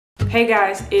Hey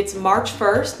guys, it's March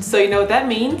 1st, so you know what that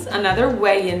means, another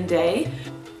weigh-in day.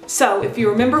 So if you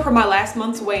remember from my last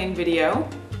month's weigh-in video,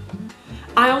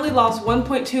 I only lost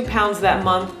 1.2 pounds that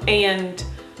month and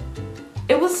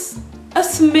it was a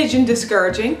smidgen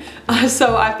discouraging.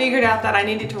 So I figured out that I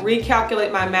needed to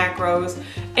recalculate my macros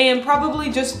and probably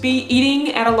just be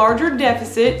eating at a larger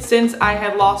deficit since I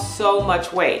had lost so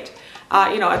much weight.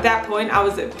 At that point I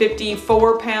was at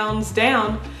 54 pounds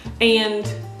down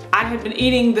and I had been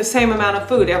eating the same amount of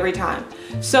food every time.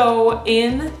 So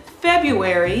in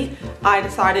February, I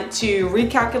decided to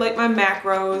recalculate my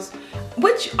macros,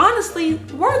 which honestly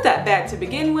weren't that bad to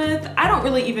begin with. I don't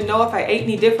really even know if I ate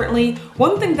any differently.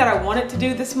 One thing that I wanted to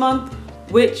do this month,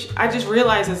 which I just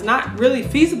realized is not really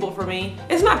feasible for me.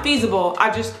 It's not feasible,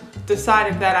 I just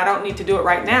decided that I don't need to do it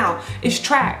right now, is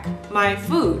track my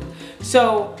food.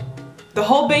 So the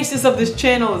whole basis of this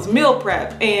channel is meal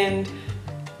prep, and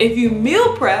if you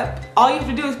meal prep, all you have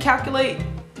to do is calculate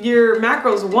your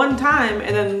macros one time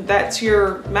and then that's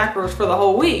your macros for the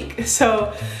whole week.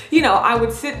 So, I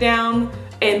would sit down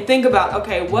and think about,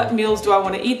 okay, what meals do I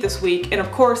want to eat this week? And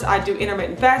of course I do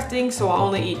intermittent fasting, so I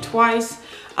only eat twice.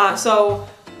 So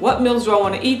what meals do I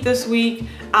want to eat this week?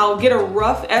 I'll get a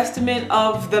rough estimate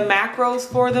of the macros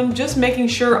for them, just making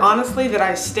sure honestly that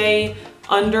I stay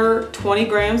under 20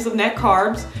 grams of net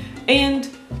carbs. And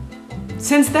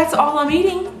since that's all I'm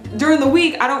eating during the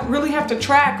week, I don't really have to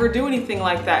track or do anything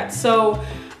like that. So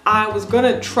I was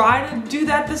gonna try to do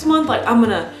that this month. Like, I'm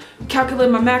gonna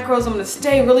calculate my macros, I'm gonna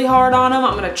stay really hard on them,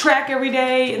 I'm gonna track every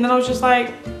day. And then I was just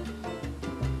like,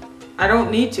 I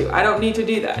don't need to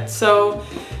do that. So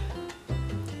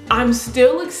I'm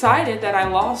still excited that I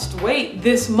lost weight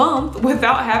this month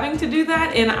without having to do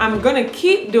that, and I'm gonna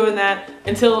keep doing that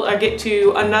until I get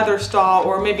to another stall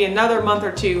or maybe another month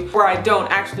or two where I don't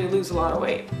actually lose a lot of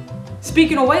weight.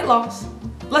 Speaking of weight loss,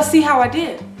 let's see how I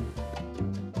did.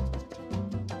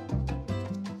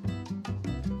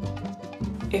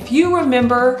 If you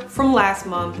remember from last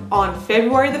month, on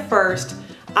February the 1st,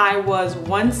 I was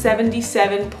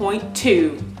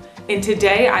 177.2. And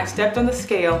today I stepped on the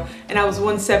scale and I was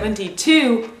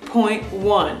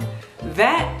 172.1.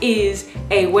 That is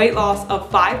a weight loss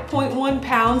of 5.1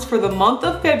 pounds for the month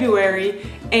of February,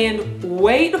 and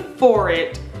wait for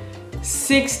it,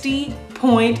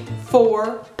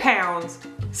 60.4 pounds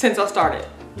since I started.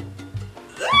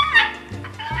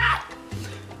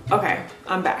 Okay,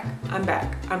 I'm back,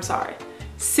 I'm sorry.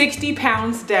 60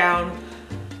 pounds down.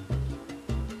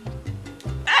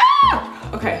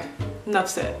 Okay, enough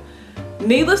said.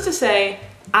 Needless to say,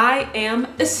 I am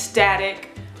ecstatic.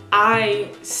 I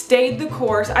stayed the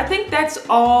course. I think that's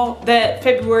all that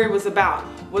February was about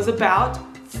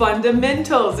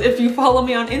fundamentals. If you follow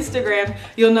me on Instagram,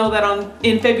 you'll know that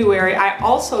in February, I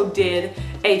also did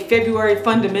a February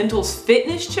fundamentals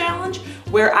fitness challenge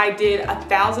where I did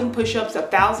 1,000 push-ups,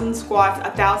 1,000 squats,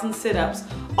 1,000 sit-ups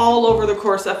all over the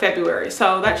course of February.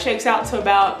 So that shakes out to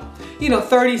about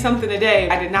 30 something a day.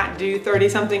 I did not do 30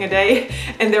 something a day,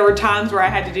 and there were times where I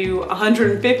had to do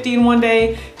 150 in one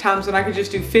day, times when I could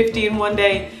just do 50 in one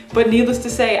day. But needless to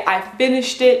say, I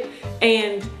finished it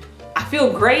and I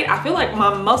feel great. I feel like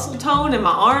my muscle tone in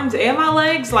my arms and my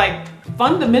legs, like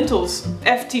fundamentals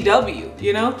FTW,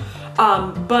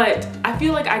 but I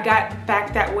feel like I got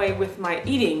back that way with my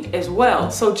eating as well.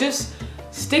 So just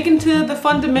sticking to the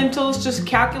fundamentals, just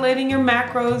calculating your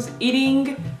macros,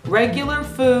 eating regular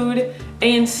food,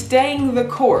 and staying the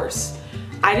course.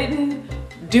 I didn't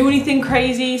do anything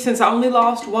crazy since I only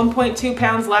lost 1.2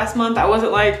 pounds last month. I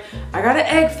wasn't like, I gotta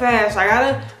egg fast, I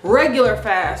gotta regular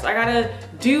fast, I gotta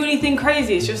do anything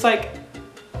crazy. It's just like,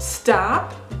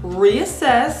 stop,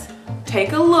 reassess,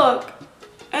 take a look,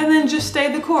 and then just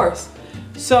stay the course.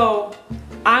 So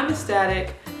I'm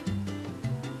ecstatic.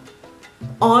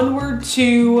 Onward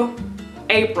to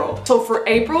April. So for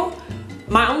April,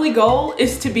 my only goal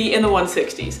is to be in the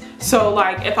 160s. So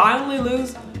like if I only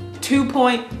lose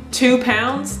 2.2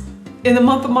 pounds in the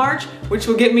month of March, which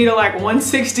will get me to like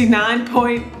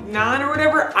 169.9 or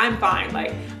whatever, I'm fine.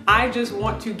 Like I just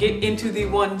want to get into the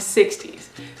 160s.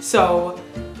 So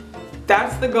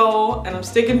that's the goal, and I'm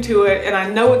sticking to it, and I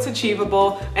know it's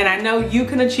achievable, and I know you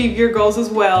can achieve your goals as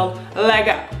well. Leg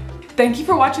up. Thank you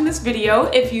for watching this video.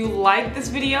 If you like this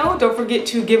video, don't forget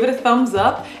to give it a thumbs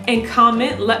up and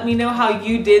comment. Let me know how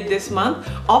you did this month.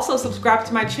 Also subscribe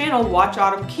to my channel, Watch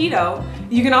Autumn Keto.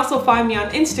 You can also find me on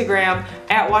Instagram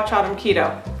at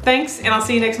watchautumnketo. Thanks, and I'll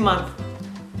see you next month.